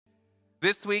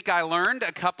This week I learned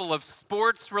a couple of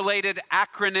sports-related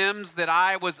acronyms that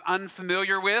I was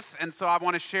unfamiliar with, and so I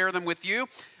want to share them with you.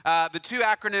 The two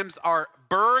acronyms are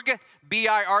BIRG,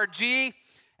 B-I-R-G,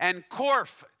 and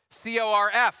CORF,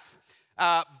 C-O-R-F.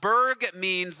 BIRG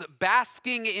means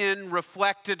basking in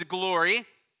reflected glory,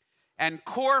 and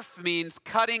CORF means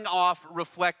cutting off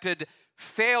reflected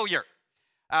failure.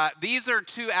 These are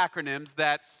two acronyms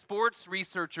that sports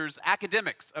researchers,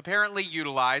 academics, apparently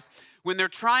utilize when they're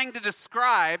trying to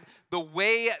describe the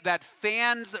way that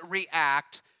fans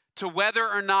react to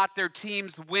whether or not their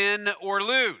teams win or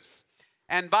lose.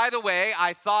 And by the way,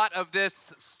 I thought of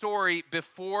this story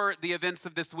before the events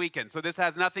of this weekend, so this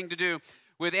has nothing to do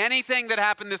with anything that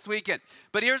happened this weekend.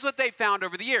 But here's what they found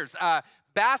over the years.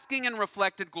 Basking in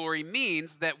reflected glory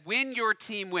means that when your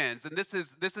team wins, and this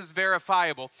is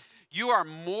verifiable, you are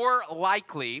more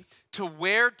likely to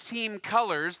wear team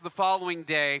colors the following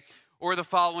day or the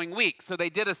following week. So they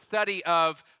did a study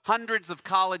of hundreds of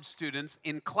college students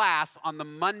in class on the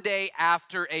Monday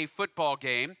after a football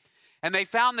game, and they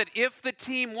found that if the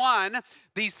team won,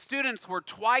 these students were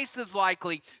twice as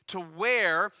likely to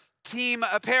wear team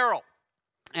apparel.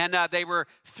 And they were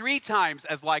 3 times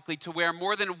as likely to wear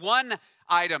more than one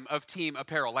item of team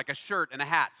apparel, like a shirt and a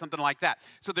hat, something like that.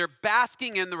 So they're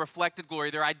basking in the reflected glory.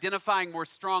 They're identifying more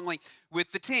strongly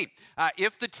with the team.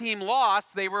 If the team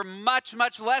lost, they were much,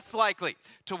 much less likely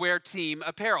to wear team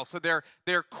apparel. So they're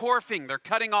CORFing, they're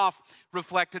cutting off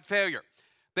reflected failure.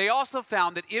 They also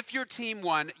found that if your team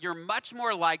won, you're much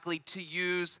more likely to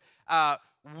use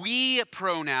we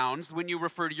pronouns when you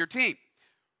refer to your team.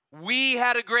 We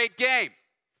had a great game.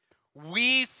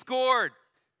 We scored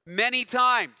many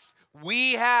times.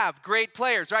 We have great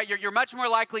players, right? You're much more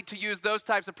likely to use those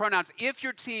types of pronouns. If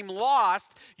your team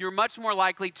lost, you're much more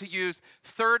likely to use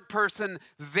third-person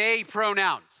they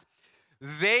pronouns.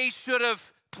 They should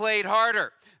have played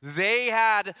harder. They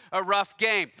had a rough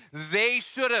game. They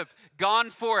should have gone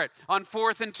for it on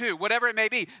 4th and 2, whatever it may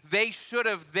be. They should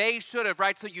have,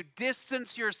 right? So you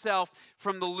distance yourself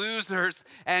from the losers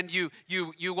and you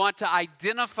want to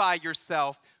identify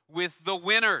yourself with the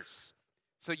winners.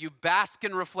 So you bask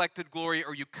in reflected glory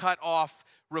or you cut off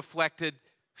reflected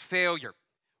failure.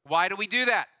 Why do we do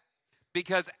that?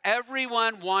 Because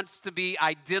everyone wants to be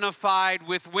identified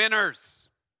with winners.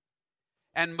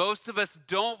 And most of us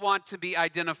don't want to be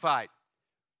identified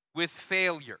with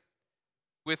failure,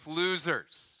 with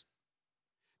losers.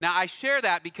 Now, I share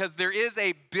that because there is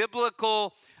a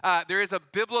biblical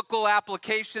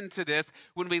application to this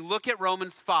when we look at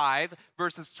Romans 5,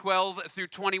 verses 12 through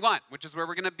 21, which is where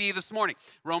we're going to be this morning.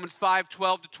 Romans 5,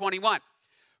 12 to 21.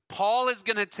 Paul is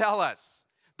going to tell us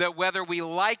that whether we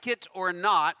like it or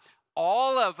not,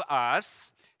 all of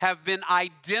us have been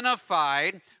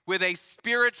identified with a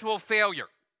spiritual failure.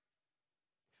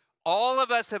 All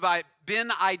of us have been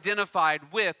identified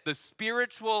with the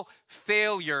spiritual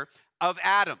failure of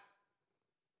Adam,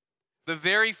 the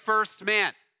very first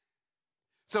man.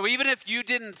 So even if you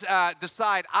didn't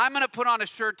decide, I'm going to put on a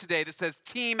shirt today that says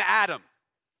Team Adam,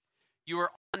 you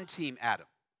are on Team Adam.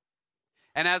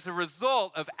 And as a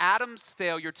result of Adam's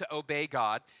failure to obey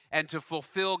God and to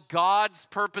fulfill God's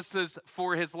purposes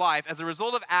for his life, as a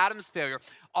result of Adam's failure,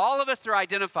 all of us are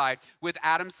identified with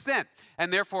Adam's sin.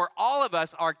 And therefore, all of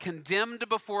us are condemned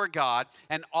before God,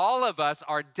 and all of us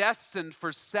are destined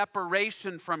for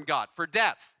separation from God, for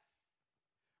death,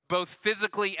 both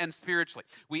physically and spiritually.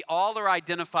 We all are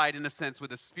identified, in a sense,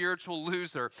 with a spiritual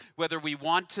loser, whether we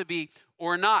want to be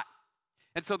or not.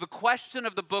 And so the question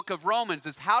of the book of Romans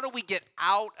is, how do we get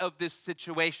out of this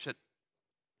situation?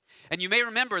 And you may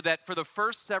remember that for the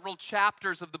first several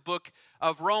chapters of the book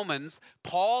of Romans,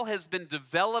 Paul has been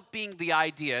developing the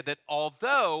idea that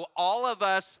although all of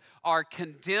us are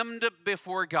condemned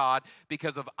before God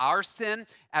because of our sin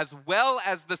as well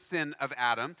as the sin of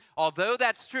Adam, although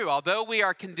that's true, although we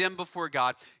are condemned before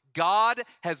God, God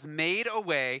has made a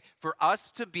way for us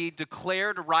to be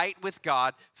declared right with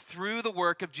God through the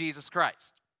work of Jesus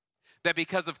Christ. That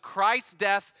because of Christ's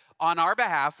death on our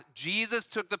behalf, Jesus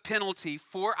took the penalty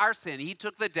for our sin. He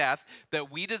took the death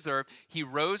that we deserve. He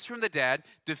rose from the dead,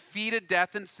 defeated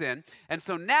death and sin. And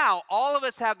so now all of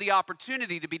us have the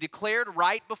opportunity to be declared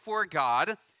right before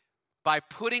God by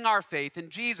putting our faith in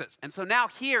Jesus. And so now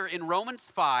here in Romans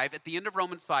 5, at the end of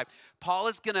Romans 5, Paul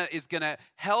is gonna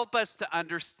help us to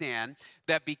understand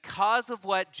that because of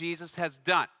what Jesus has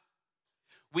done,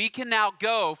 we can now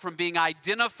go from being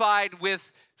identified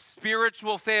with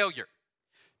spiritual failure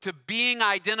to being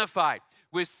identified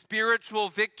with spiritual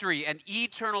victory and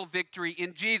eternal victory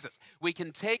in Jesus. We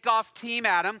can take off Team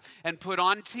Adam and put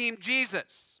on Team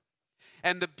Jesus.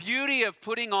 And the beauty of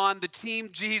putting on the Team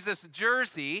Jesus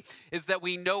jersey is that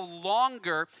we no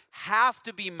longer have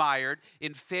to be mired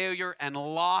in failure and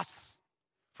loss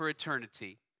for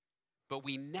eternity, but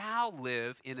we now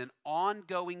live in an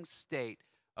ongoing state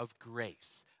of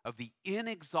grace, of the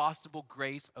inexhaustible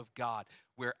grace of God,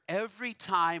 where every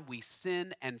time we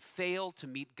sin and fail to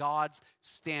meet God's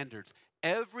standards,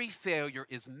 every failure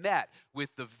is met with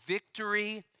the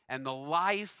victory and the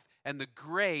life and the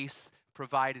grace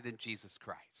provided in Jesus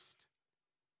Christ.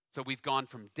 So we've gone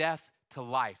from death to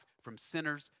life, from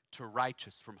sinners to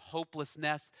righteous, from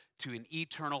hopelessness to an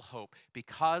eternal hope,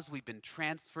 because we've been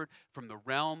transferred from the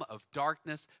realm of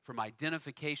darkness, from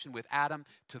identification with Adam,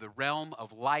 to the realm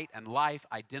of light and life,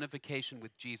 identification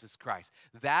with Jesus Christ.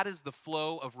 That is the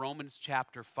flow of Romans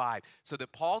chapter 5. So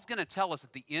that Paul's going to tell us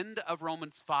at the end of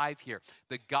Romans 5 here,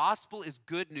 the gospel is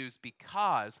good news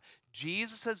because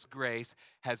Jesus' grace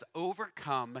has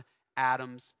overcome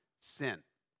Adam's sin.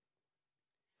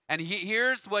 And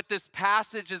here's what this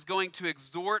passage is going to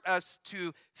exhort us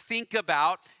to think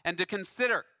about and to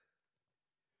consider.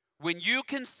 When you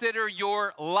consider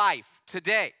your life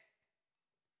today,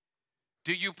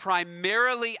 do you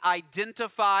primarily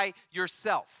identify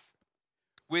yourself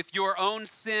with your own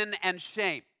sin and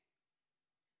shame,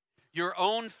 your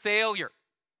own failure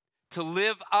to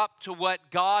live up to what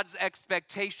God's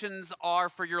expectations are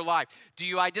for your life? Do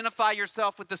you identify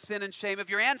yourself with the sin and shame of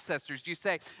your ancestors? Do you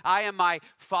say, I am my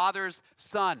father's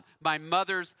son, my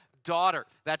mother's daughter?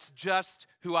 That's just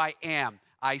who I am.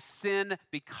 I sin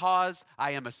because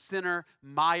I am a sinner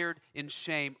mired in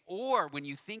shame. Or when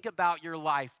you think about your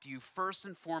life, do you first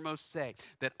and foremost say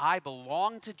that I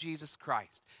belong to Jesus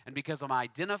Christ, and because I'm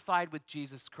identified with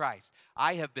Jesus Christ,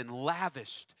 I have been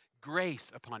lavished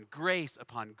grace upon grace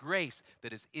upon grace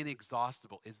that is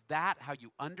inexhaustible? Is that how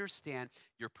you understand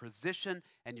your position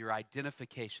and your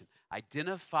identification?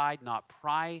 Identified not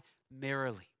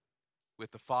primarily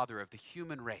with the Father of the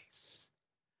human race,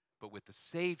 but with the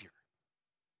Savior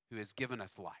who has given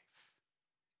us life.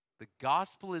 The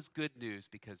gospel is good news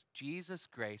because Jesus'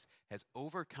 grace has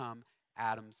overcome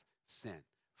Adam's sin.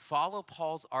 Follow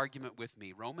Paul's argument with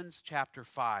me. Romans chapter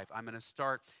 5, I'm going to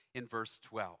start in verse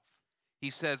 12. He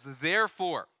says,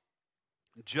 therefore,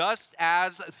 just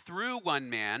as through one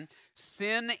man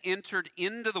sin entered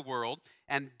into the world,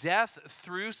 and death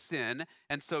through sin,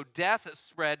 and so death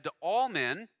spread to all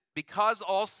men because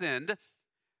all sinned.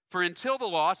 For until the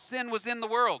law, sin was in the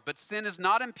world, but sin is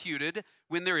not imputed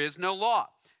when there is no law.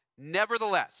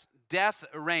 Nevertheless, death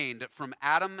reigned from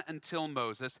Adam until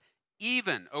Moses,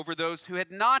 even over those who had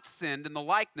not sinned in the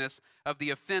likeness of the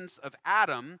offense of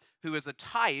Adam, who is a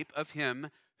type of him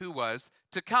who was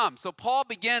to come. So Paul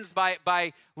begins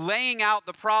by laying out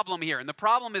the problem here. And the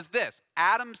problem is this: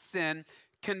 Adam's sin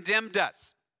condemned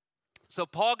us. So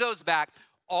Paul goes back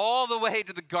all the way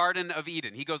to the Garden of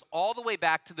Eden. He goes all the way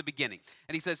back to the beginning.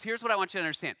 And he says, here's what I want you to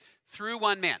understand. Through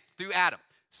one man, through Adam,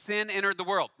 sin entered the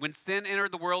world. When sin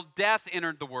entered the world, death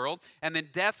entered the world. And then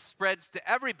death spreads to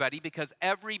everybody because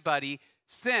everybody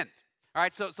sinned. All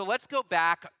right, so let's go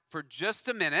back for just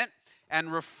a minute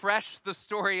and refresh the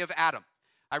story of Adam.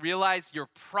 I realize you're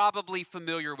probably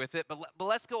familiar with it, but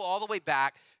let's go all the way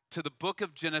back to the book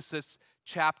of Genesis,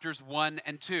 chapters 1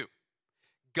 and 2.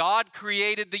 God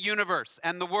created the universe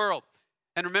and the world.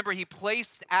 And remember, he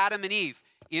placed Adam and Eve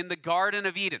in the Garden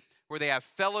of Eden, where they have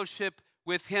fellowship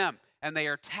with him, and they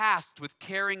are tasked with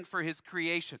caring for his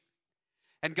creation.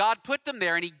 And God put them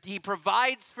there, and he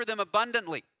provides for them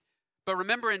abundantly. But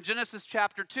remember, in Genesis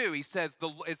chapter 2, it says,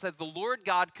 the Lord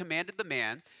God commanded the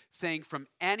man, saying, from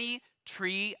any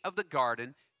tree of the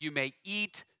garden you may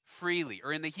eat freely.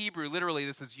 Or in the Hebrew, literally,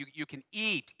 this is you can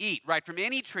eat, right? From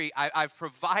any tree I've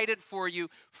provided for you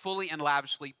fully and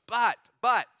lavishly.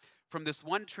 But from this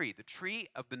one tree, the tree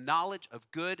of the knowledge of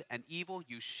good and evil,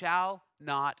 you shall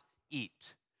not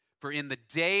eat. For in the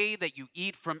day that you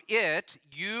eat from it,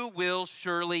 you will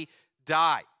surely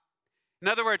die. In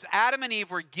other words, Adam and Eve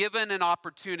were given an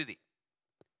opportunity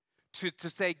to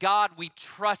say, God, we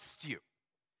trust you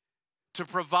to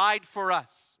provide for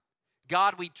us.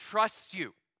 God, we trust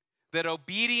you that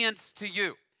obedience to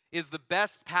you is the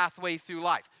best pathway through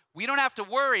life. We don't have to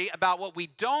worry about what we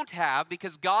don't have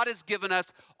because God has given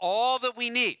us all that we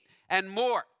need and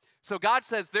more. So God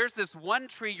says there's this one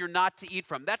tree you're not to eat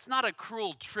from. That's not a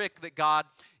cruel trick that God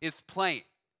is playing.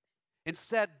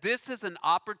 Instead, this is an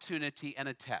opportunity and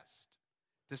a test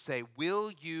to say,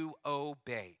 will you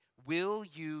obey? Will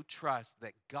you trust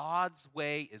that God's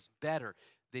way is better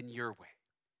than your way?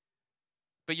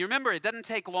 But you remember, it doesn't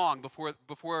take long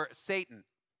before Satan,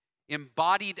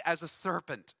 embodied as a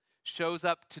serpent, shows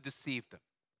up to deceive them.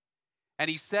 And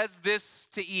he says this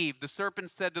to Eve. The serpent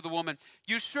said to the woman,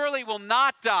 "You surely will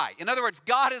not die." In other words,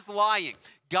 God is lying.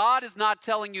 God is not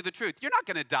telling you the truth. You're not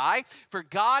going to die, for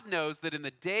God knows that in the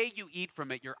day you eat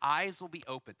from it, your eyes will be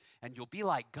open, and you'll be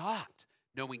like God,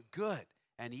 knowing good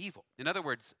and evil. In other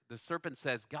words, the serpent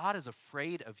says, God is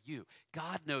afraid of you.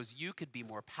 God knows you could be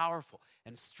more powerful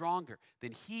and stronger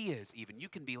than he is even. You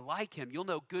can be like him. You'll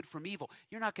know good from evil.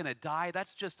 You're not going to die.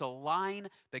 That's just a line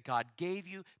that God gave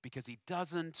you because he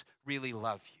doesn't really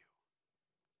love you.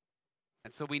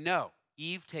 And so we know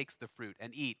Eve takes the fruit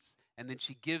and eats, and then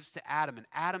she gives to Adam, and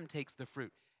Adam takes the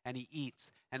fruit and he eats.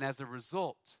 And as a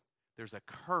result, there's a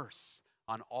curse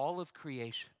on all of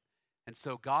creation. And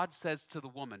so God says to the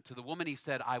woman he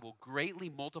said, "I will greatly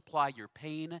multiply your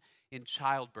pain in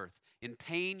childbirth. In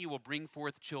pain you will bring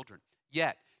forth children.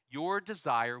 Yet your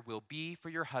desire will be for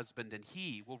your husband, and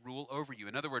he will rule over you."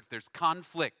 In other words, there's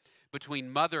conflict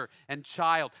between mother and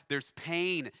child. There's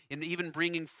pain in even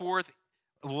bringing forth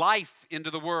life into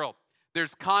the world.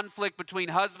 There's conflict between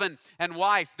husband and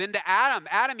wife. Then to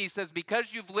Adam, he says,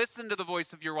 "Because you've listened to the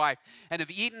voice of your wife and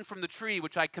have eaten from the tree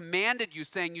which I commanded you,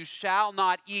 saying you shall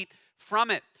not eat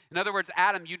from it." In other words,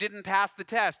 Adam, you didn't pass the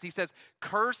test. He says,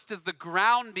 "Cursed is the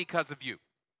ground because of you.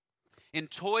 In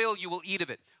toil you will eat of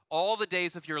it all the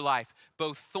days of your life.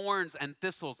 Both thorns and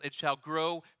thistles it shall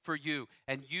grow for you,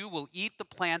 and you will eat the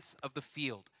plants of the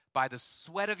field. By the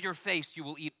sweat of your face you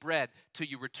will eat bread till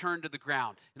you return to the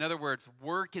ground." In other words,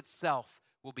 work itself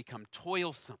will become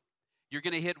toilsome. You're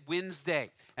going to hit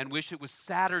Wednesday and wish it was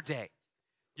Saturday.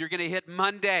 You're going to hit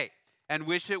Monday and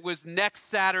wish it was next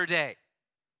Saturday.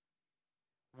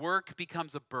 Work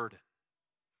becomes a burden.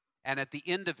 And at the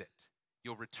end of it,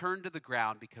 you'll return to the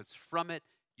ground because from it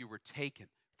you were taken.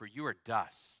 For you are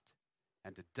dust,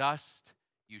 and to dust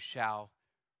you shall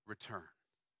return.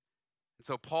 And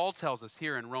so Paul tells us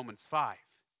here in Romans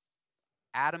 5,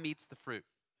 Adam eats the fruit,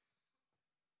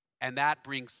 and that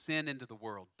brings sin into the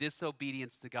world,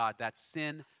 disobedience to God. That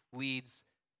sin leads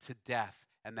to death,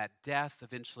 and that death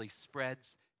eventually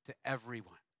spreads to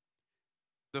everyone.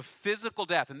 The physical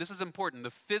death, and this is important, the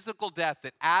physical death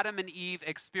that Adam and Eve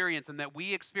experience and that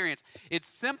we experience, it's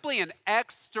simply an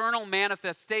external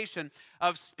manifestation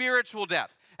of spiritual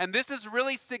death. And this is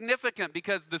really significant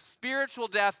because the spiritual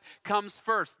death comes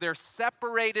first. They're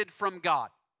separated from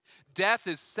God. Death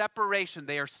is separation.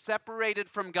 They are separated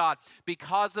from God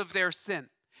because of their sin.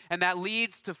 And that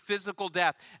leads to physical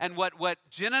death. And what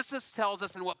Genesis tells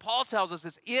us and what Paul tells us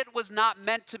is it was not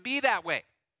meant to be that way.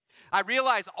 I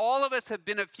realize all of us have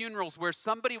been at funerals where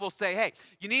somebody will say, "Hey,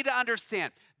 you need to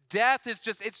understand, death is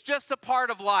just a part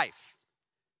of life.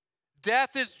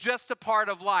 Death is just a part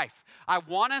of life." I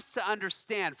want us to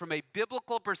understand from a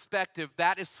biblical perspective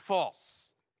that is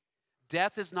false.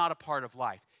 Death is not a part of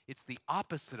life. It's the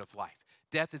opposite of life.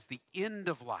 Death is the end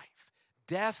of life.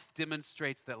 Death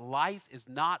demonstrates that life is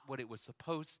not what it was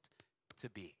supposed to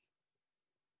be.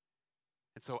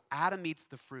 And so Adam eats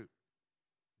the fruit.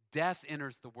 Death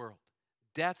enters the world.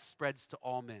 Death spreads to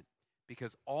all men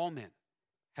because all men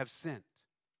have sinned.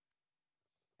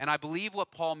 And I believe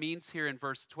what Paul means here in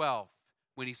verse 12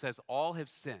 when he says all have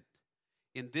sinned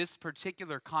in this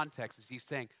particular context is he's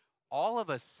saying all of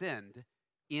us sinned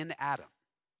in Adam.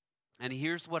 And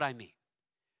here's what I mean.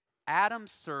 Adam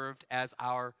served as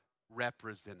our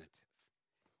representative.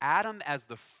 Adam, as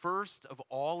the first of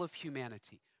all of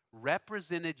humanity,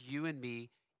 represented you and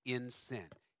me in sin.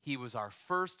 He was our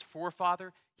first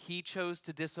forefather. He chose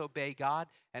to disobey God.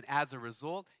 And as a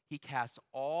result, he cast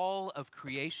all of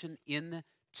creation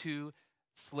into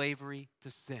slavery to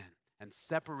sin and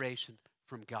separation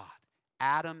from God.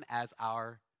 Adam, as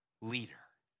our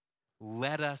leader,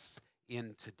 led us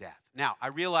into death. Now, I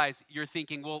realize you're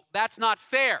thinking, well, that's not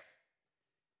fair.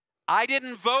 I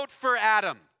didn't vote for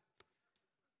Adam.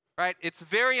 Right? It's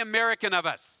very American of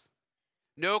us.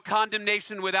 No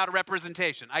condemnation without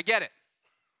representation. I get it.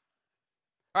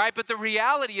 All right, but the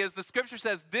reality is the scripture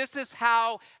says this is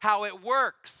how it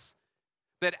works.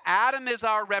 That Adam is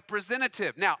our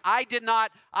representative. Now, I did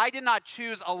not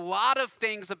choose a lot of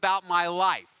things about my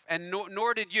life, and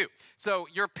nor did you. So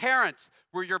your parents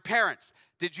were your parents.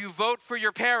 Did you vote for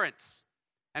your parents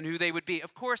and who they would be?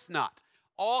 Of course not.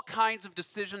 All kinds of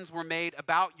decisions were made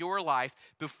about your life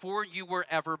before you were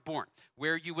ever born.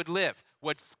 Where you would live,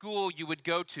 what school you would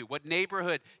go to, what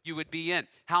neighborhood you would be in,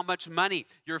 how much money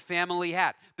your family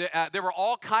had. There were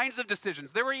all kinds of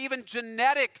decisions. There were even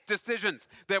genetic decisions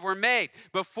that were made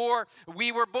before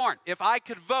we were born. If I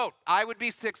could vote, I would be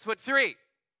 6'3".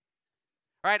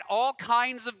 Right? All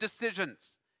kinds of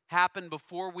decisions happened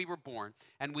before we were born,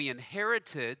 and we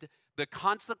inherited the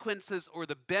consequences or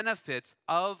the benefits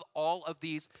of all of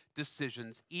these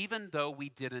decisions, even though we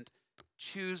didn't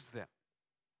choose them.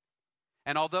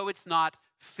 And although it's not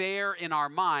fair in our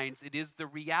minds, it is the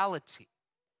reality.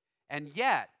 And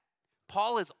yet,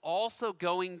 Paul is also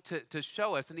going to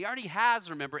show us, and he already has,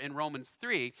 remember, in Romans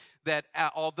 3, that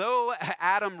although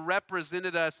Adam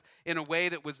represented us in a way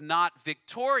that was not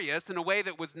victorious, in a way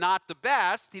that was not the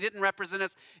best, he didn't represent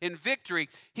us in victory,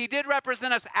 he did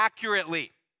represent us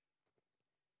accurately.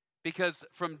 Because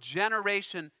from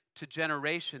generation to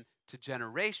generation to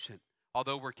generation,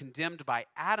 although we're condemned by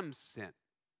Adam's sin,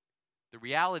 the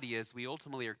reality is we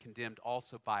ultimately are condemned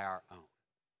also by our own.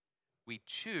 We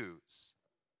choose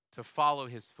to follow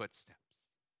his footsteps.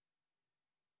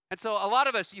 And so a lot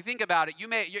of us, you think about it,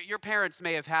 your parents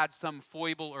may have had some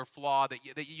foible or flaw that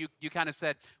you kind of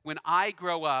said, when I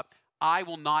grow up, I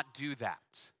will not do that.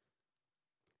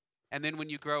 And then when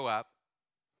you grow up,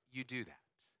 you do that.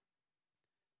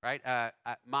 Right?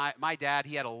 My dad,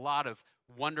 he had a lot of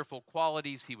wonderful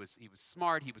qualities. He was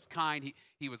smart, he was kind,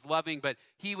 he was loving, but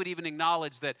he would even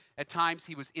acknowledge that at times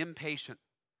he was impatient.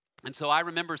 And so I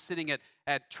remember sitting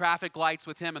at traffic lights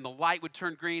with him, and the light would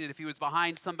turn green, and if he was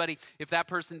behind somebody, if that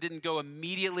person didn't go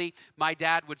immediately, my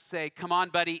dad would say, "Come on,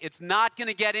 buddy, it's not going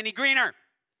to get any greener."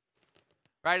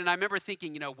 Right? And I remember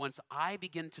thinking, once I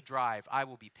begin to drive, I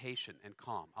will be patient and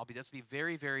calm. I'll just be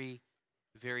very, very,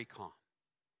 very calm.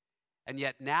 And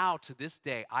yet now, to this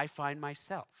day, I find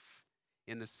myself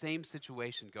in the same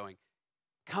situation going,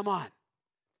 "Come on,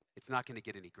 it's not going to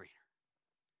get any greener."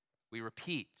 We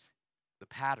repeat the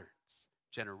patterns,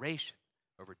 generation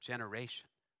over generation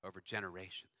over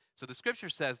generation. So the scripture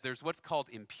says there's what's called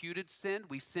imputed sin.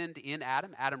 We sinned in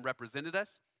Adam. Adam represented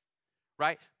us,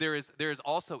 right? There is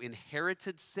also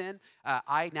inherited sin.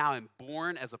 I now am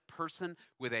born as a person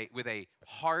with a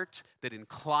heart that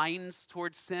inclines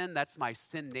towards sin. That's my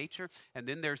sin nature. And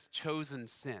then there's chosen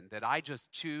sin, that I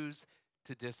just choose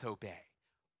to disobey.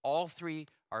 All three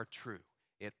are true.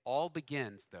 It all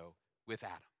begins, though, with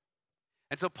Adam.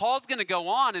 And so Paul's going to go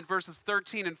on in verses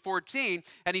 13 and 14,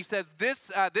 and he says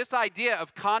this idea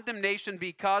of condemnation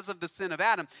because of the sin of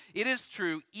Adam, it is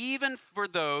true even for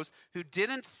those who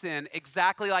didn't sin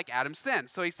exactly like Adam sinned.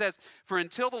 So he says, "For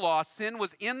until the law, sin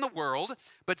was in the world,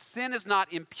 but sin is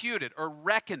not imputed or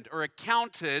reckoned or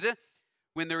accounted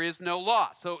when there is no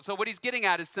law." So what he's getting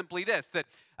at is simply this, that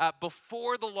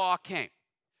before the law came,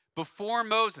 before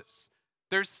Moses,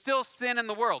 there's still sin in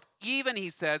the world. Even, he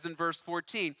says in verse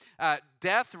 14,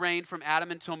 death reigned from Adam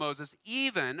until Moses,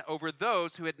 even over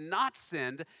those who had not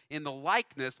sinned in the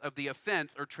likeness of the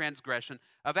offense or transgression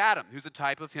of Adam, who's a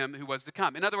type of him who was to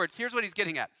come. In other words, here's what he's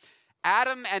getting at.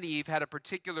 Adam and Eve had a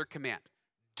particular command.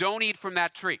 Don't eat from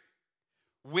that tree.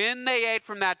 When they ate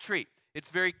from that tree, it's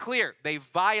very clear they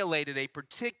violated a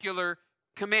particular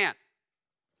command.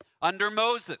 Under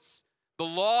Moses, the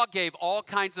law gave all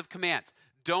kinds of commands.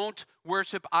 Don't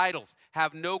worship idols.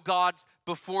 Have no gods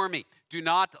before me. Do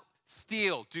not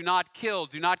steal. Do not kill.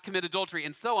 Do not commit adultery,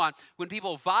 and so on. When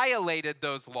people violated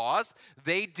those laws,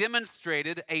 they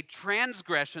demonstrated a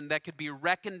transgression that could be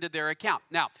reckoned to their account.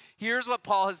 Now, here's what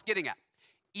Paul is getting at.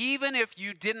 Even if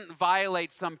you didn't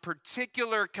violate some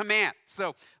particular command,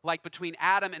 so like between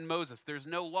Adam and Moses, there's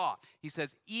no law. He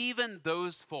says, even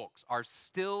those folks are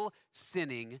still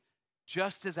sinning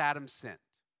just as Adam sinned.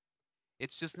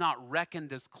 It's just not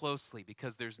reckoned as closely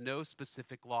because there's no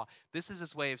specific law. This is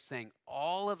his way of saying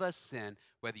all of us sin,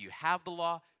 whether you have the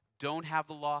law, don't have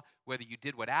the law, whether you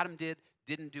did what Adam did,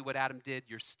 didn't do what Adam did,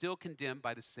 you're still condemned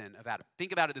by the sin of Adam.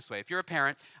 Think about it this way. If you're a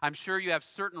parent, I'm sure you have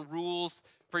certain rules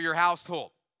for your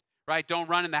household, right? Don't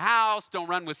run in the house, don't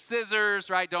run with scissors,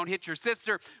 right? Don't hit your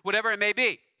sister, whatever it may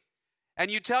be. And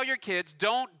you tell your kids,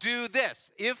 don't do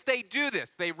this. If they do this,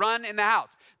 they run in the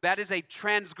house. That is a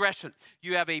transgression.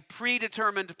 You have a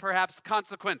predetermined, perhaps,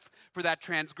 consequence for that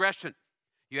transgression.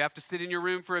 You have to sit in your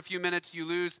room for a few minutes. You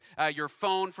lose your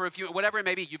phone for a few, whatever it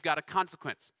may be, you've got a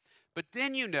consequence. But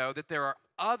then you know that there are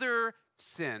other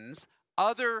sins,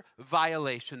 other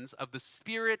violations of the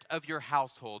spirit of your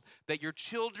household that your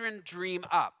children dream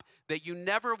up, that you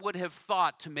never would have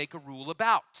thought to make a rule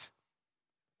about.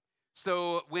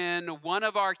 So when one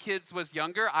of our kids was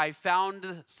younger, I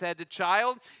found said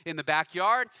child in the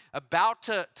backyard about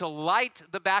to light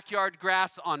the backyard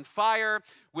grass on fire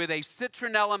with a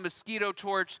citronella mosquito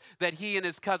torch that he and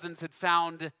his cousins had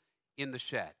found in the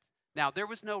shed. Now, there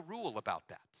was no rule about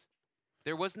that.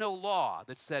 There was no law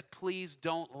that said, please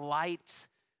don't light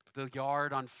the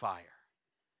yard on fire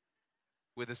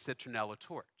with a citronella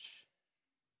torch.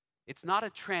 It's not a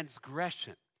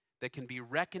transgression that can be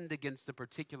reckoned against a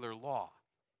particular law.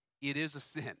 It is a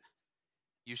sin.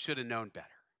 You should have known better.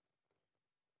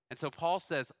 And so Paul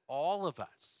says all of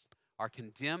us are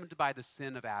condemned by the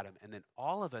sin of Adam, and then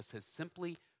all of us has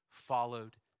simply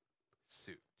followed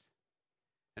suit.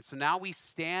 And so now we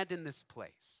stand in this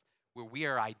place where we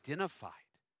are identified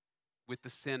with the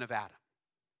sin of Adam.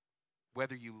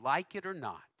 Whether you like it or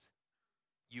not,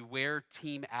 you wear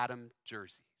Team Adam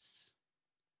jerseys.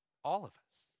 All of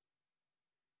us.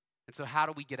 And so how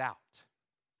do we get out?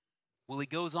 Well, he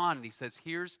goes on and he says,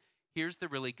 here's the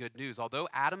really good news. Although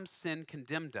Adam's sin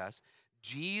condemned us,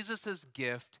 Jesus'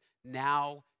 gift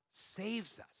now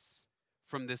saves us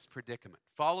from this predicament.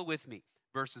 Follow with me,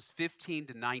 verses 15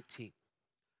 to 19.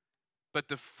 But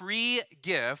the free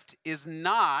gift is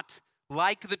not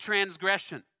like the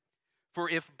transgression. For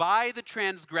if by the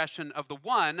transgression of the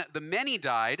one the many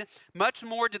died, much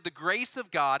more did the grace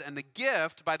of God and the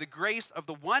gift by the grace of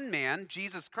the one man,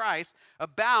 Jesus Christ,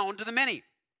 abound to the many.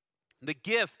 The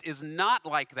gift is not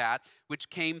like that which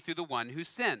came through the one who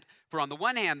sinned. For on the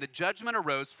one hand, the judgment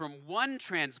arose from one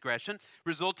transgression,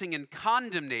 resulting in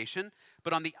condemnation.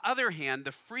 But on the other hand,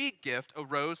 the free gift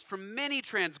arose from many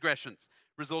transgressions,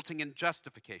 resulting in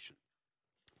justification.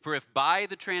 For if by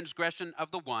the transgression of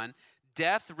the one,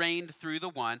 death reigned through the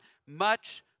one,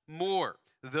 much more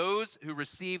those who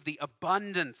receive the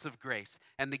abundance of grace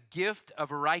and the gift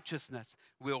of righteousness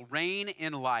will reign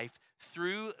in life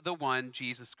through the one,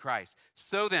 Jesus Christ.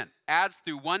 So then, as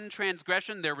through one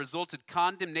transgression there resulted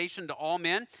condemnation to all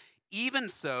men, even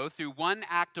so, through one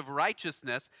act of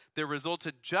righteousness there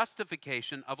resulted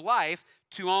justification of life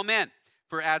to all men.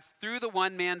 For as through the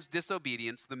one man's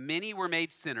disobedience the many were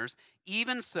made sinners,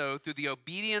 even so through the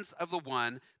obedience of the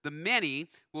one the many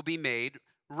will be made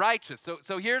righteous.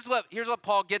 So here's what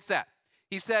Paul gets at.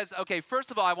 He says, okay, first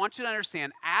of all, I want you to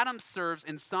understand Adam serves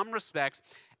in some respects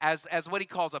as what he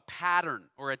calls a pattern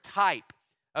or a type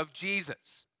of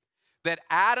Jesus. That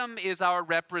Adam is our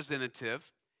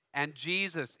representative and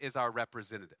Jesus is our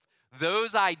representative.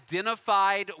 Those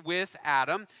identified with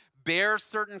Adam bear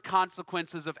certain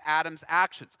consequences of Adam's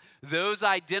actions. Those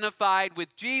identified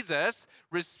with Jesus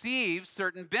receive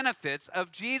certain benefits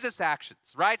of Jesus'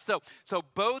 actions, right? So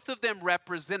both of them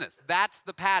represent us. That's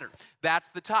the pattern. That's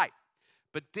the type.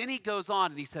 But then he goes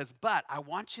on and he says, but I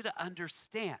want you to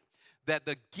understand that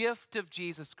the gift of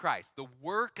Jesus Christ, the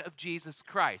work of Jesus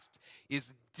Christ,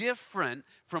 is different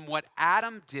from what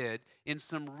Adam did in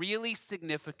some really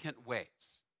significant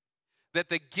ways. That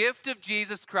the gift of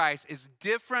Jesus Christ is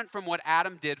different from what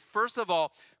Adam did, first of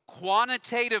all,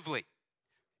 quantitatively,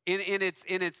 in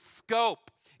its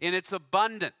scope, in its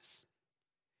abundance.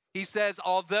 He says,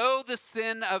 although the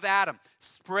sin of Adam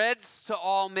spreads to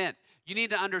all men, you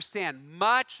need to understand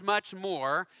much, much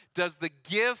more does the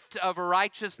gift of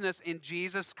righteousness in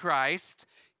Jesus Christ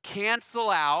cancel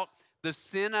out the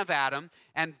sin of Adam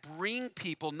and bring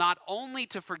people not only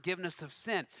to forgiveness of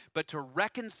sin, but to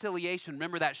reconciliation.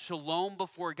 Remember that shalom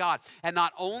before God. And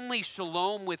not only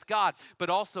shalom with God,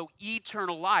 but also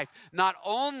eternal life. Not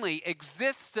only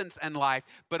existence and life,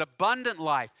 but abundant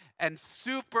life and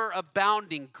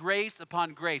superabounding grace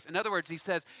upon grace. In other words, he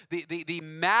says the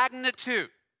magnitude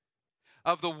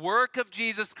of the work of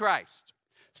Jesus Christ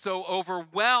so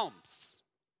overwhelms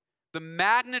the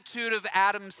magnitude of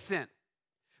Adam's sin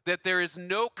that there is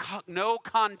no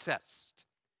contest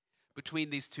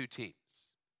between these two teams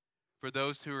for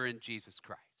those who are in Jesus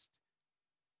Christ.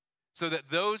 So that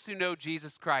those who know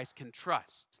Jesus Christ can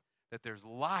trust that there's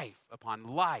life upon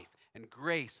life and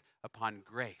grace upon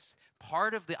grace.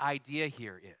 Part of the idea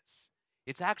here is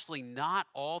it's actually not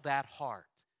all that hard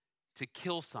to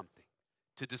kill something,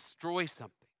 to destroy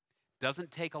something. It doesn't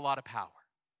take a lot of power,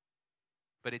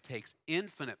 but it takes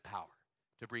infinite power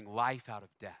to bring life out of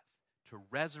death, to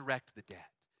resurrect the dead,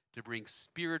 to bring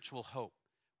spiritual hope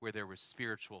where there was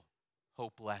spiritual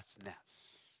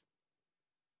hopelessness.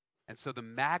 And so the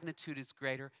magnitude is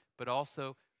greater, but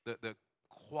also the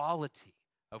quality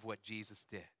of what Jesus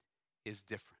did is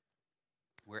different.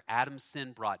 Where Adam's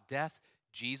sin brought death,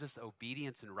 Jesus'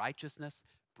 obedience and righteousness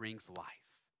brings life.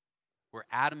 Where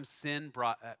Adam's sin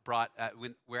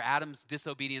where Adam's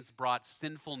disobedience brought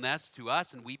sinfulness to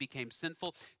us and we became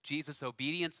sinful, Jesus'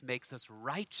 obedience makes us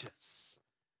righteous.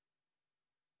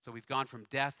 So we've gone from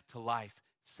death to life,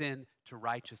 sin to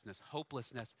righteousness,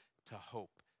 hopelessness to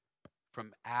hope,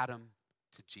 from Adam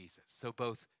to Jesus. So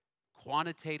both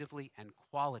quantitatively and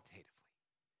qualitatively,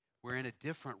 we're in a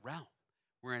different realm.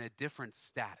 We're in a different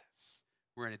status.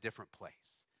 We're in a different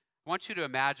place. I want you to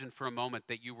imagine for a moment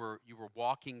that you were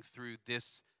walking through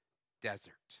this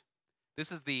desert.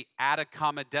 This is the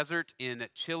Atacama Desert in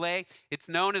Chile. It's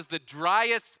known as the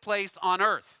driest place on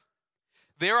earth.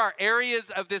 There are areas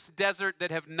of this desert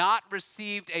that have not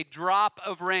received a drop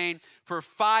of rain for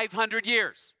 500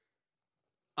 years.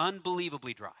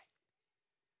 Unbelievably dry.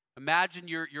 Imagine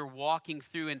you're walking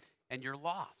through and you're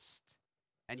lost.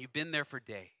 and you've been there for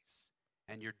days,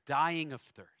 and you're dying of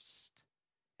thirst,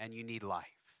 and you need life.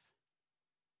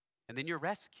 And then you're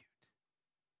rescued.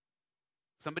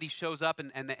 Somebody shows up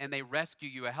and they rescue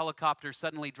you. A helicopter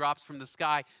suddenly drops from the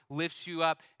sky, lifts you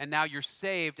up, and now you're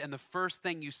saved. And the first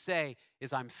thing you say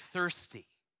is, I'm thirsty.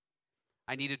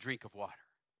 I need a drink of water.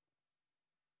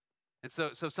 And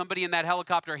so somebody in that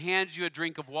helicopter hands you a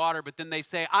drink of water, but then they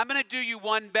say, I'm going to do you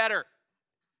one better.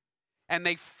 And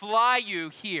they fly you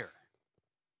here.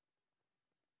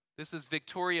 This is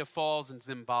Victoria Falls in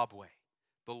Zimbabwe,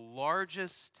 the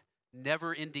largest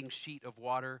never-ending sheet of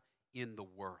water in the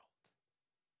world.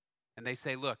 And they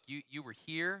say, look, you were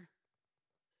here,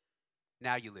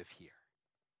 now you live here.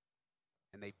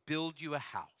 And they build you a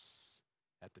house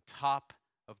at the top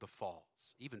of the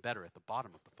falls, even better, at the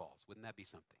bottom of the falls. Wouldn't that be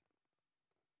something?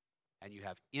 And you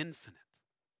have infinite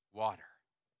water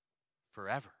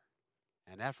forever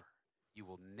and ever. You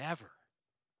will never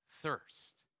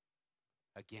thirst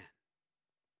again.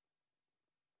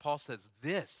 Paul says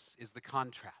this is the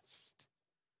contrast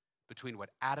between what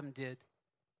Adam did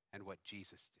and what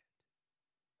Jesus did.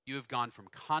 You have gone from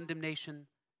condemnation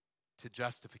to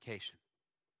justification.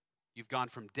 You've gone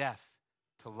from death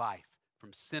to life,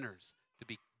 from sinners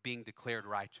to being declared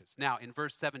righteous. Now, in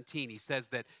verse 17, he says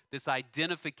that this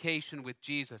identification with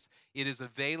Jesus, it is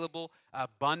available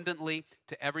abundantly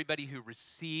to everybody who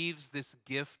receives this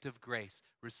gift of grace,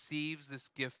 receives this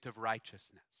gift of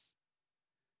righteousness.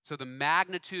 So the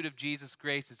magnitude of Jesus'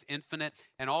 grace is infinite,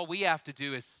 and all we have to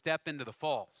do is step into the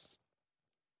falls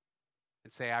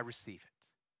and say, I receive it.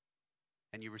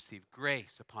 And you receive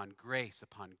grace upon grace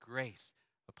upon grace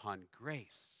upon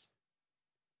grace.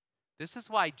 This is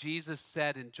why Jesus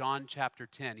said in John chapter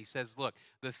 10, he says, look,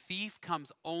 the thief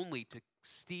comes only to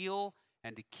steal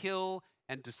and to kill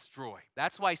and destroy.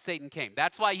 That's why Satan came.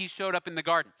 That's why he showed up in the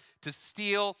garden, to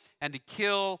steal and to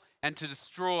kill and to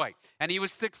destroy. And he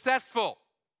was successful.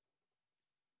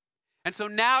 And so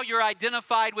now you're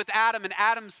identified with Adam and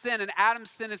Adam's sin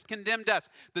has condemned us.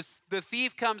 The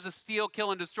thief comes to steal,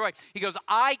 kill, and destroy. He goes,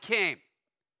 I came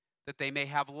that they may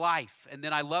have life. And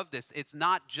then I love this. It's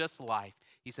not just life.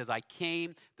 He says, I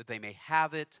came that they may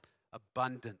have it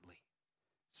abundantly.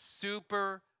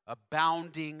 Super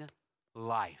abounding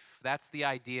life. That's the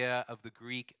idea of the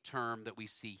Greek term that we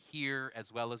see here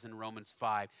as well as in Romans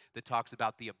 5 that talks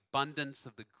about the abundance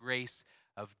of the grace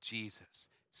of Jesus.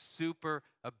 Super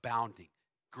abounding.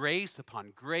 Grace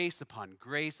upon grace upon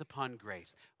grace upon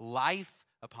grace. Life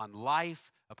upon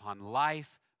life upon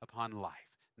life upon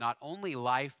life. Not only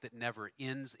life that never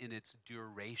ends in its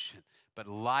duration, but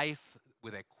life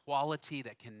with a quality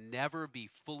that can never be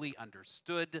fully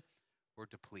understood or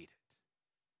depleted.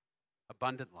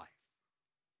 Abundant life.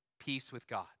 Peace with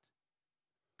God.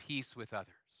 Peace with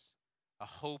others. A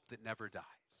hope that never dies.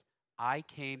 I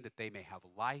came that they may have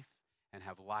life and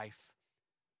have life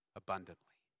abundantly.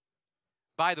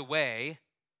 By the way,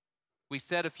 we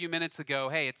said a few minutes ago,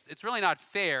 hey, it's really not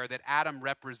fair that Adam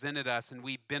represented us and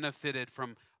we benefited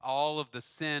from all of the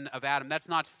sin of Adam. That's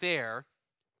not fair.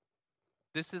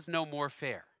 This is no more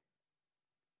fair.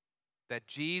 That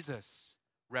Jesus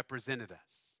represented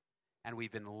us and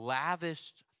we've been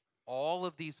lavished all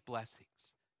of these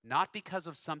blessings, not because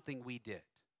of something we did,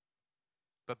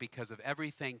 but because of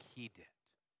everything he did.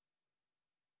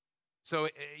 So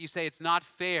you say it's not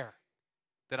fair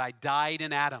that I died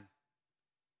in Adam.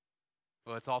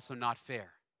 Well, it's also not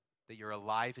fair that you're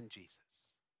alive in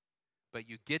Jesus, but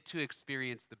you get to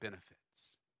experience the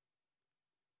benefits.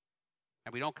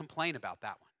 And we don't complain about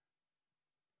that one,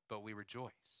 but we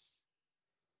rejoice.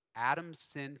 Adam's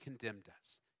sin condemned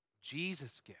us.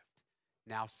 Jesus' gift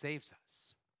now saves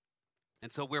us.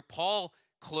 And so where Paul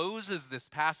closes this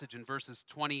passage in verses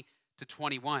 20 to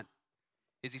 21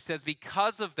 is he says,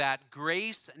 because of that,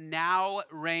 grace now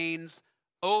reigns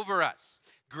over us.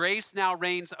 Grace now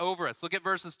reigns over us. Look at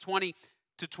verses 20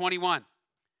 to 21.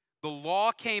 The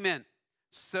law came in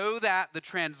so that the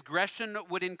transgression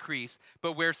would increase,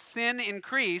 but where sin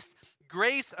increased,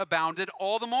 grace abounded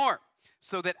all the more.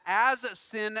 So that as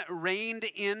sin reigned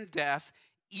in death,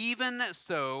 even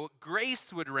so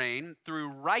grace would reign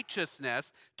through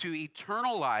righteousness to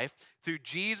eternal life through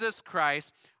Jesus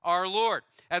Christ our Lord.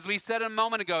 As we said a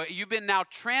moment ago, you've been now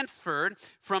transferred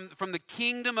from the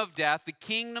kingdom of death, the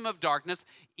kingdom of darkness,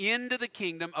 into the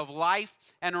kingdom of life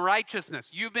and righteousness.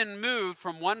 You've been moved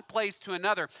from one place to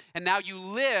another, and now you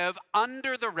live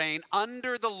under the reign,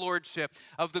 under the lordship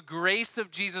of the grace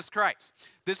of Jesus Christ.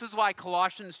 This is why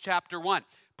Colossians chapter 1,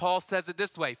 Paul says it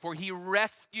this way, for he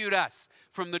rescued us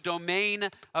from the domain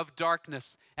of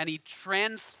darkness, and he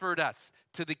transferred us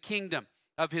to the kingdom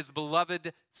of his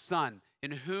beloved Son,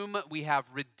 in whom we have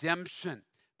redemption,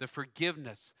 the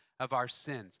forgiveness of our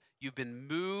sins. You've been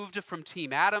moved from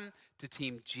Team Adam to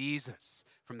Team Jesus,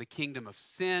 from the kingdom of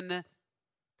sin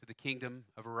to the kingdom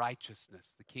of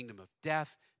righteousness, the kingdom of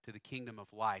death to the kingdom of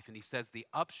life. And he says the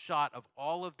upshot of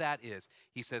all of that is,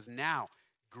 he says, now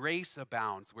grace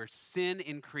abounds. Where sin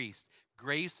increased,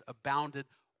 grace abounded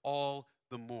all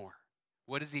the more.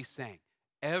 What is he saying?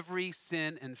 Every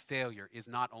sin and failure is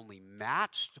not only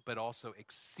matched, but also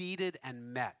exceeded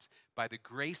and met by the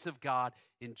grace of God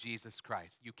in Jesus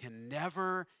Christ. You can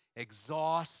never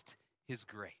exhaust his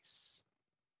grace.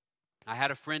 I had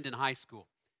a friend in high school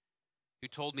who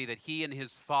told me that he and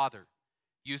his father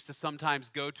used to sometimes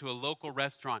go to a local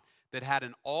restaurant that had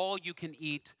an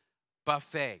all-you-can-eat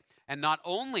buffet. And not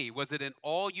only was it an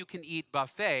all-you-can-eat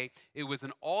buffet, it was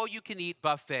an all-you-can-eat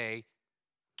buffet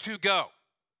to go.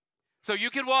 So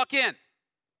you could walk in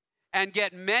and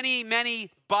get many, many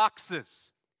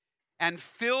boxes and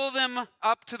fill them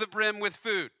up to the brim with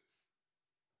food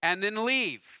and then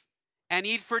leave and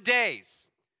eat for days.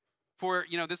 For,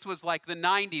 this was like the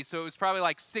 90s, so it was probably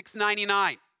like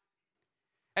 $6.99.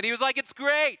 And he was like, it's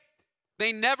great.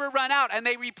 They never run out, and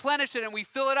they replenish it, and we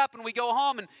fill it up, and we go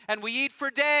home, and we eat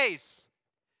for days.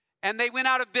 And they went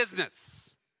out of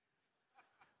business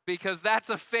because that's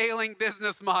a failing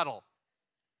business model.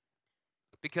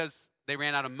 Because they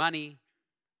ran out of money.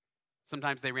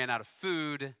 Sometimes they ran out of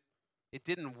food. It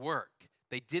didn't work.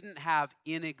 They didn't have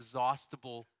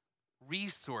inexhaustible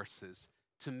resources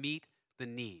to meet the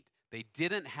need. They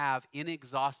didn't have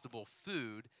inexhaustible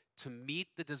food to meet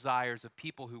the desires of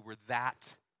people who were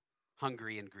that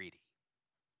hungry and greedy.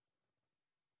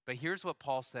 But here's what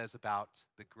Paul says about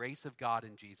the grace of God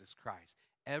in Jesus Christ.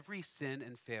 Every sin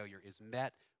and failure is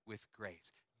met with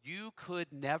grace. You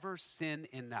could never sin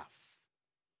enough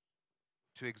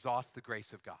to exhaust the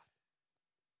grace of God.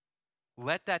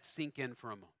 Let that sink in for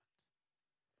a moment.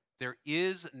 There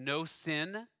is no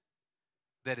sin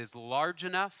that is large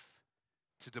enough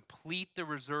to deplete the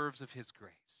reserves of his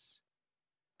grace.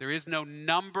 There is no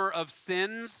number of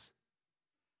sins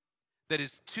that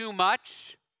is too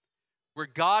much where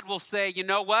God will say, you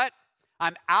know what?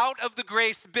 I'm out of the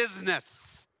grace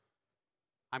business.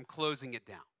 I'm closing it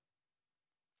down.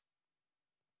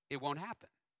 It won't happen.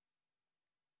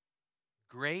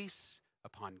 Grace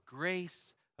upon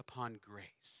grace upon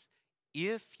grace.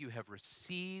 If you have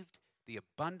received the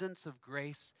abundance of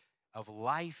grace of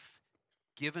life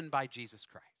given by Jesus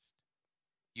Christ,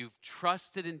 you've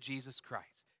trusted in Jesus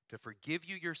Christ to forgive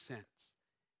you your sins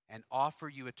and offer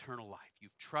you eternal life.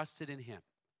 You've trusted in him.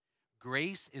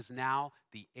 Grace is now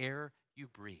the air you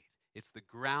breathe. It's the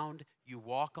ground you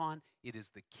walk on. It is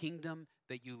the kingdom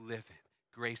that you live in.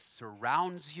 Grace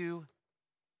surrounds you,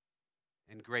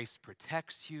 and grace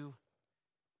protects you,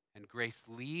 and grace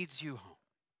leads you home.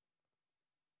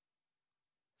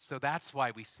 So that's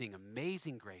why we sing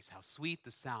Amazing Grace, how sweet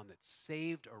the sound that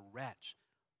saved a wretch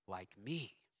like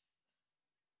me.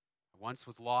 I once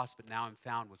was lost, but now I'm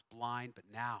found, was blind, but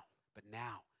now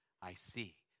I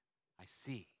see. I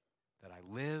see that I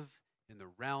live in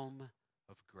the realm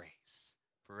of grace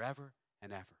forever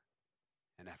and ever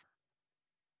and ever.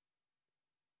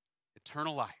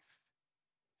 Eternal life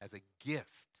as a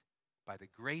gift by the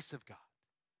grace of God.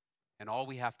 And all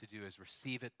we have to do is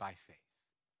receive it by faith.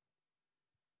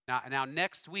 Now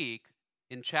next week,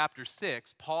 in chapter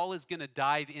 6, Paul is going to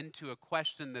dive into a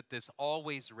question that this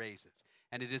always raises.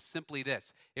 And it is simply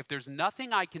this: if there's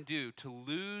nothing I can do to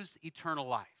lose eternal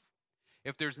life,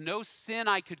 if there's no sin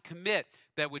I could commit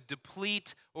that would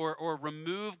deplete or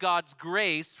remove God's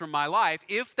grace from my life,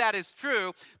 if that is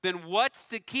true, then what's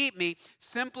to keep me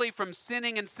simply from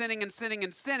sinning and sinning and sinning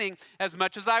and sinning as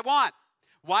much as I want?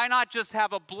 Why not just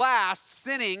have a blast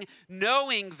sinning,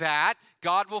 knowing that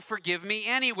God will forgive me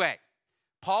anyway?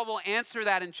 Paul will answer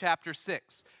that in chapter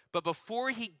 6. But before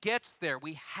he gets there,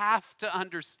 we have to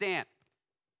understand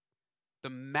the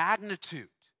magnitude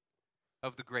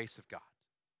of the grace of God.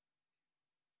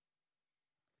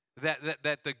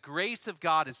 That the grace of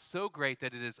God is so great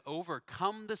that it has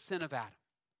overcome the sin of Adam.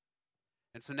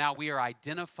 And so now we are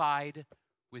identified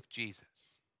with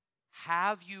Jesus.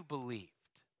 Have you believed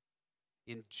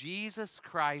in Jesus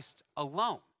Christ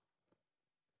alone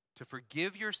to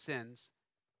forgive your sins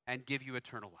and give you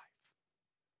eternal life?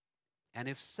 And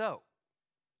if so,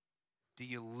 do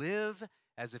you live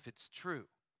as if it's true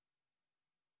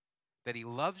that he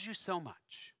loves you so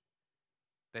much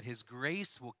that his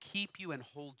grace will keep you and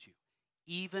hold you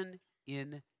even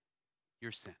in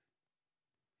your sin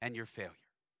and your failure?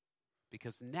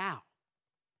 Because now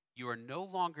you are no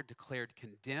longer declared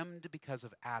condemned because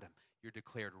of Adam. You're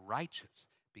declared righteous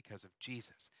because of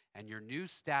Jesus. And your new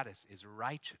status is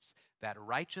righteous. That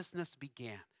righteousness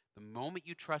began The moment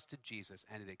you trusted Jesus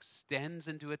and it extends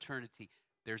into eternity,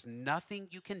 there's nothing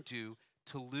you can do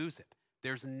to lose it.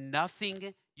 There's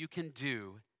nothing you can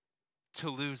do to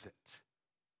lose it.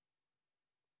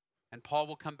 And Paul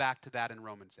will come back to that in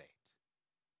Romans 8.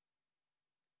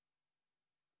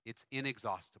 It's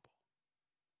inexhaustible.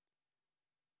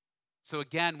 So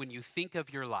again, when you think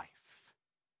of your life,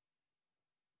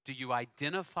 do you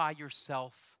identify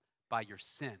yourself by your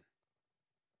sin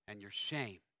and your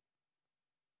shame?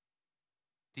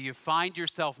 Do you find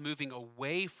yourself moving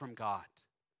away from God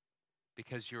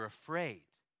because you're afraid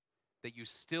that you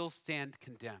still stand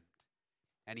condemned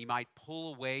and he might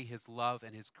pull away his love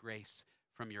and his grace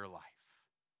from your life?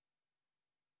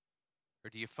 Or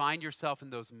do you find yourself in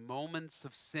those moments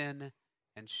of sin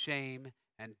and shame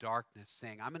and darkness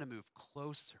saying, I'm going to move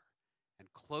closer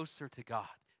and closer to God,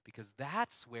 because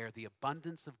that's where the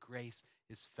abundance of grace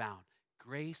is found.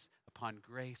 Grace upon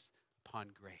grace upon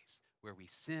grace. Where we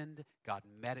sinned, God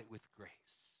met it with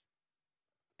grace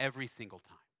every single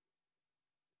time.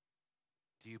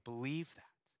 Do you believe that?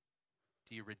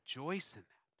 Do you rejoice in that?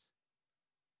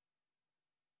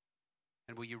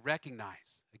 And will you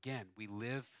recognize, again, we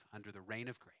live under the reign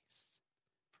of grace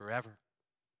forever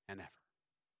and ever?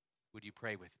 Would you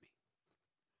pray with me?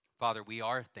 Father, we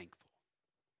are thankful.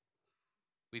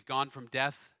 We've gone from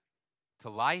death to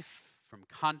life, from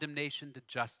condemnation to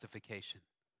justification.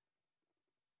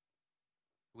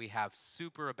 We have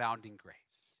superabounding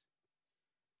grace.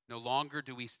 No longer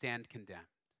do we stand condemned,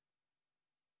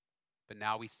 but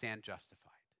now we stand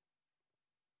justified.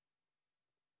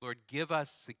 Lord, give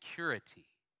us security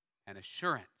and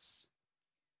assurance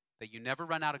that you never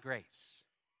run out of grace.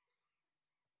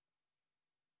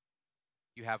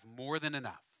 You have more than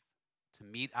enough to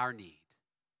meet our need,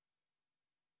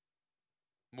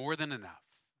 more than enough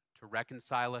to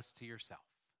reconcile us to yourself,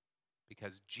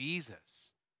 because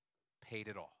Jesus paid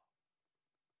it all.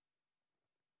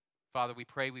 Father, we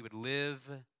pray we would live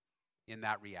in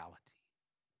that reality,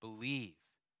 believe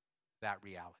that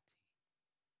reality,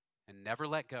 and never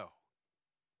let go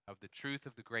of the truth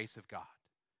of the grace of God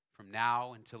from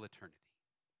now until eternity.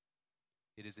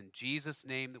 It is in Jesus'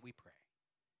 name that we pray.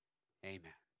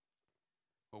 Amen.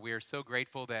 Well, we are so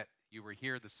grateful that you were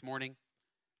here this morning.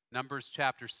 Numbers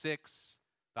chapter 6,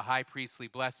 the high priestly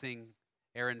blessing.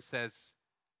 Aaron says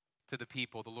to the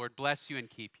people, the Lord bless you and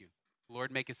keep you. The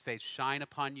Lord make his face shine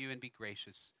upon you and be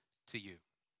gracious to you.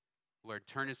 The Lord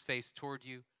turn his face toward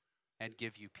you and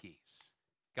give you peace.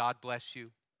 God bless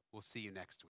you. We'll see you next week.